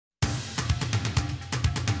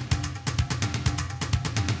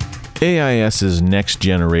AIS's next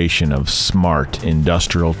generation of smart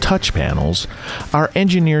industrial touch panels are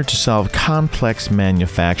engineered to solve complex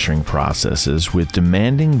manufacturing processes with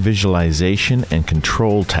demanding visualization and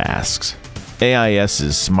control tasks.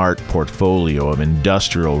 AIS's smart portfolio of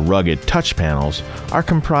industrial rugged touch panels are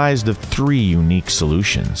comprised of three unique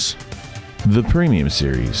solutions. The Premium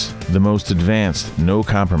Series, the most advanced,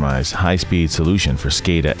 no-compromise, high-speed solution for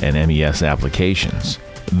SCADA and MES applications.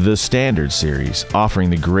 The Standard Series, offering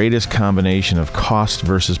the greatest combination of cost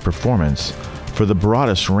versus performance for the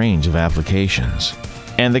broadest range of applications.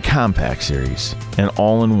 And the Compact Series, an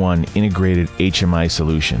all-in-one integrated HMI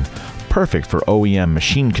solution, perfect for OEM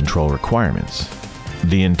machine control requirements.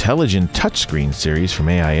 The Intelligent Touchscreen Series from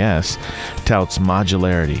AIS touts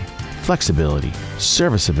modularity, flexibility,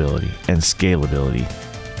 serviceability, and scalability.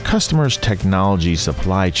 Customers' technology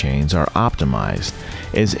supply chains are optimized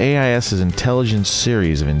as AIS's Intelligent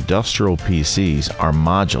series of industrial PCs are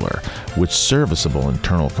modular with serviceable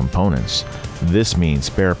internal components. This means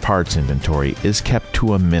spare parts inventory is kept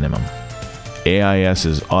to a minimum.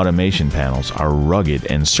 AIS's automation panels are rugged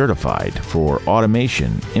and certified for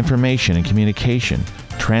automation, information and communication,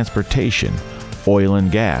 transportation, oil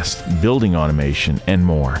and gas, building automation, and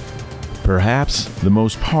more. Perhaps the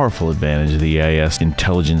most powerful advantage of the AIS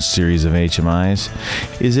Intelligence series of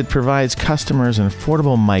HMIs is it provides customers an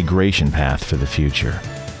affordable migration path for the future.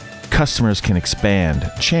 Customers can expand,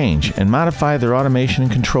 change, and modify their automation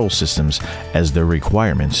and control systems as their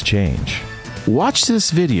requirements change. Watch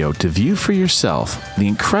this video to view for yourself the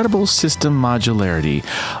incredible system modularity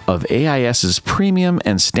of AIS's Premium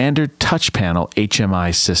and Standard Touch Panel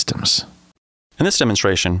HMI systems. In this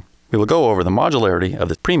demonstration, we will go over the modularity of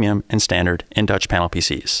the Premium and Standard in-touch panel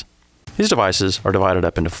PCs. These devices are divided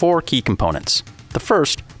up into four key components. The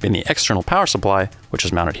first being the external power supply, which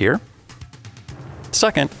is mounted here. The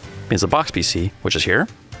second being the box PC, which is here.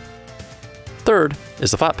 Third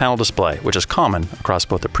is the flat panel display, which is common across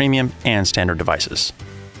both the Premium and Standard devices.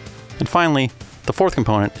 And finally, the fourth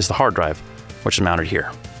component is the hard drive, which is mounted here.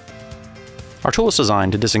 Our tool is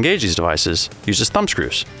designed to disengage these devices uses thumb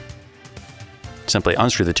screws. Simply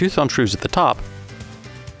unscrew the two thumb screws at the top,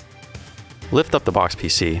 lift up the box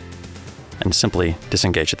PC, and simply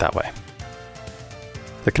disengage it that way.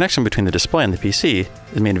 The connection between the display and the PC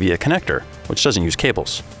is made via a connector, which doesn't use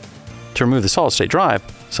cables. To remove the solid-state drive,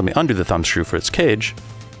 simply undo the thumb screw for its cage,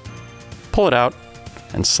 pull it out,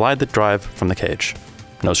 and slide the drive from the cage.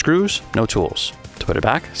 No screws, no tools. To put it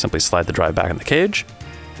back, simply slide the drive back in the cage,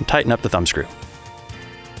 and tighten up the thumb screw.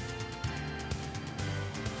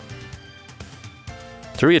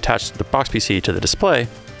 To reattach the box PC to the display,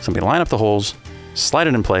 simply line up the holes, slide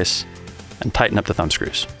it in place, and tighten up the thumb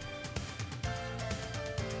screws.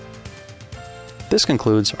 This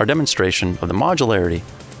concludes our demonstration of the modularity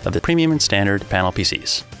of the Premium and Standard panel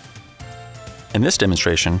PCs. In this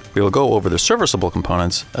demonstration, we will go over the serviceable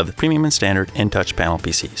components of the Premium and Standard in-touch panel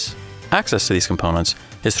PCs. Access to these components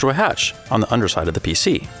is through a hatch on the underside of the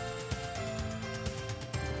PC,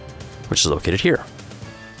 which is located here.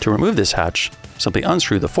 To remove this hatch, simply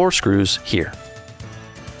unscrew the four screws here.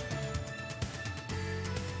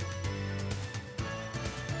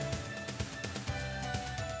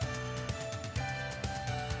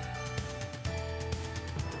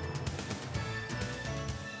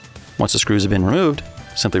 Once the screws have been removed,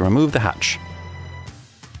 simply remove the hatch.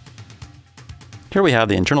 Here we have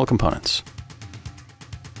the internal components.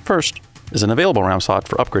 First is an available RAM slot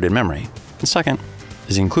for upgraded memory, and second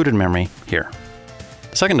is the included memory here.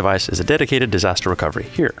 The second device is a dedicated disaster recovery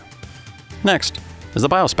here. Next is the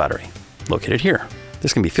BIOS battery, located here.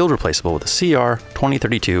 This can be field replaceable with a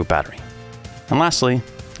CR2032 battery. And lastly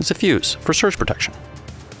is a fuse for surge protection.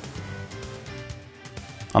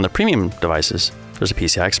 On the Premium devices, there's a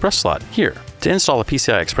PCI Express slot here. To install a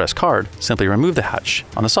PCI Express card, simply remove the hatch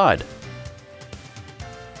on the side.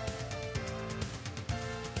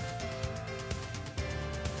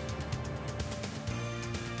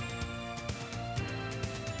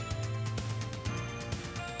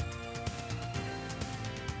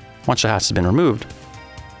 Once the hatch has been removed,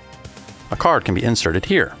 a card can be inserted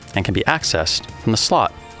here and can be accessed from the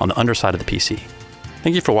slot on the underside of the PC.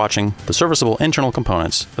 Thank you for watching the serviceable internal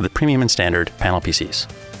components of the Premium and Standard panel PCs.